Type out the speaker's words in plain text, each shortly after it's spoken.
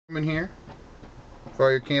In here for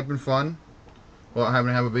all your camping fun without having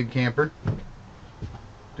to have a big camper.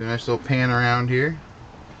 Do a nice little pan around here.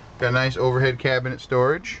 Got a nice overhead cabinet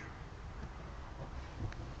storage.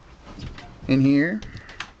 In here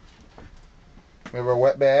we have our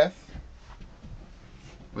wet bath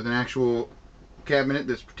with an actual cabinet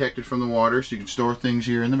that's protected from the water, so you can store things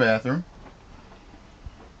here in the bathroom.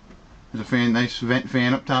 There's a nice vent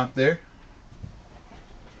fan up top there.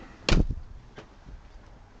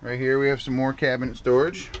 Right here we have some more cabinet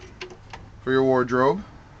storage for your wardrobe.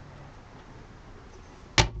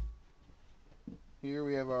 Here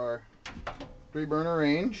we have our 3-burner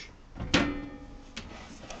range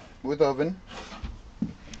with oven,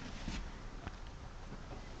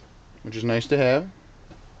 which is nice to have.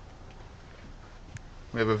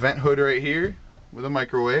 We have a vent hood right here with a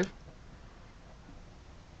microwave.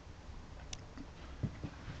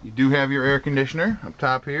 You do have your air conditioner up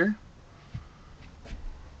top here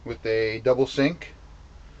with a double sink,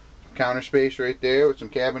 counter space right there with some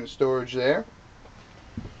cabinet storage there.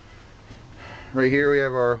 Right here we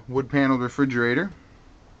have our wood paneled refrigerator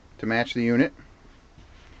to match the unit.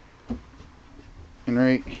 And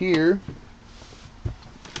right here,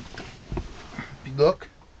 if you look,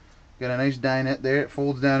 got a nice dinette there. It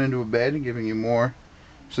folds down into a bed, giving you more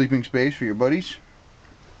sleeping space for your buddies.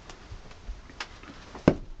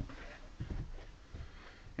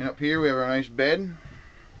 And up here we have our nice bed.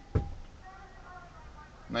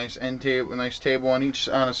 Nice end table, nice table on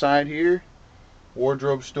a side here.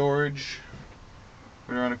 Wardrobe storage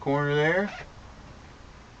right around the corner there.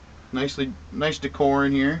 Nice decor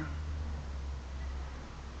in here.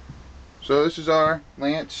 So this is our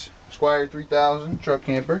Lance Squire 3000 truck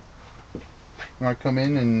camper. You want to come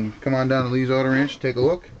in and come on down to Lee's Auto Ranch and take a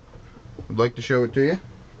look? I'd like to show it to you.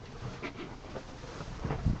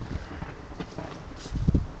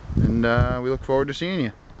 And we look forward to seeing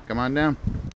you. Come on down.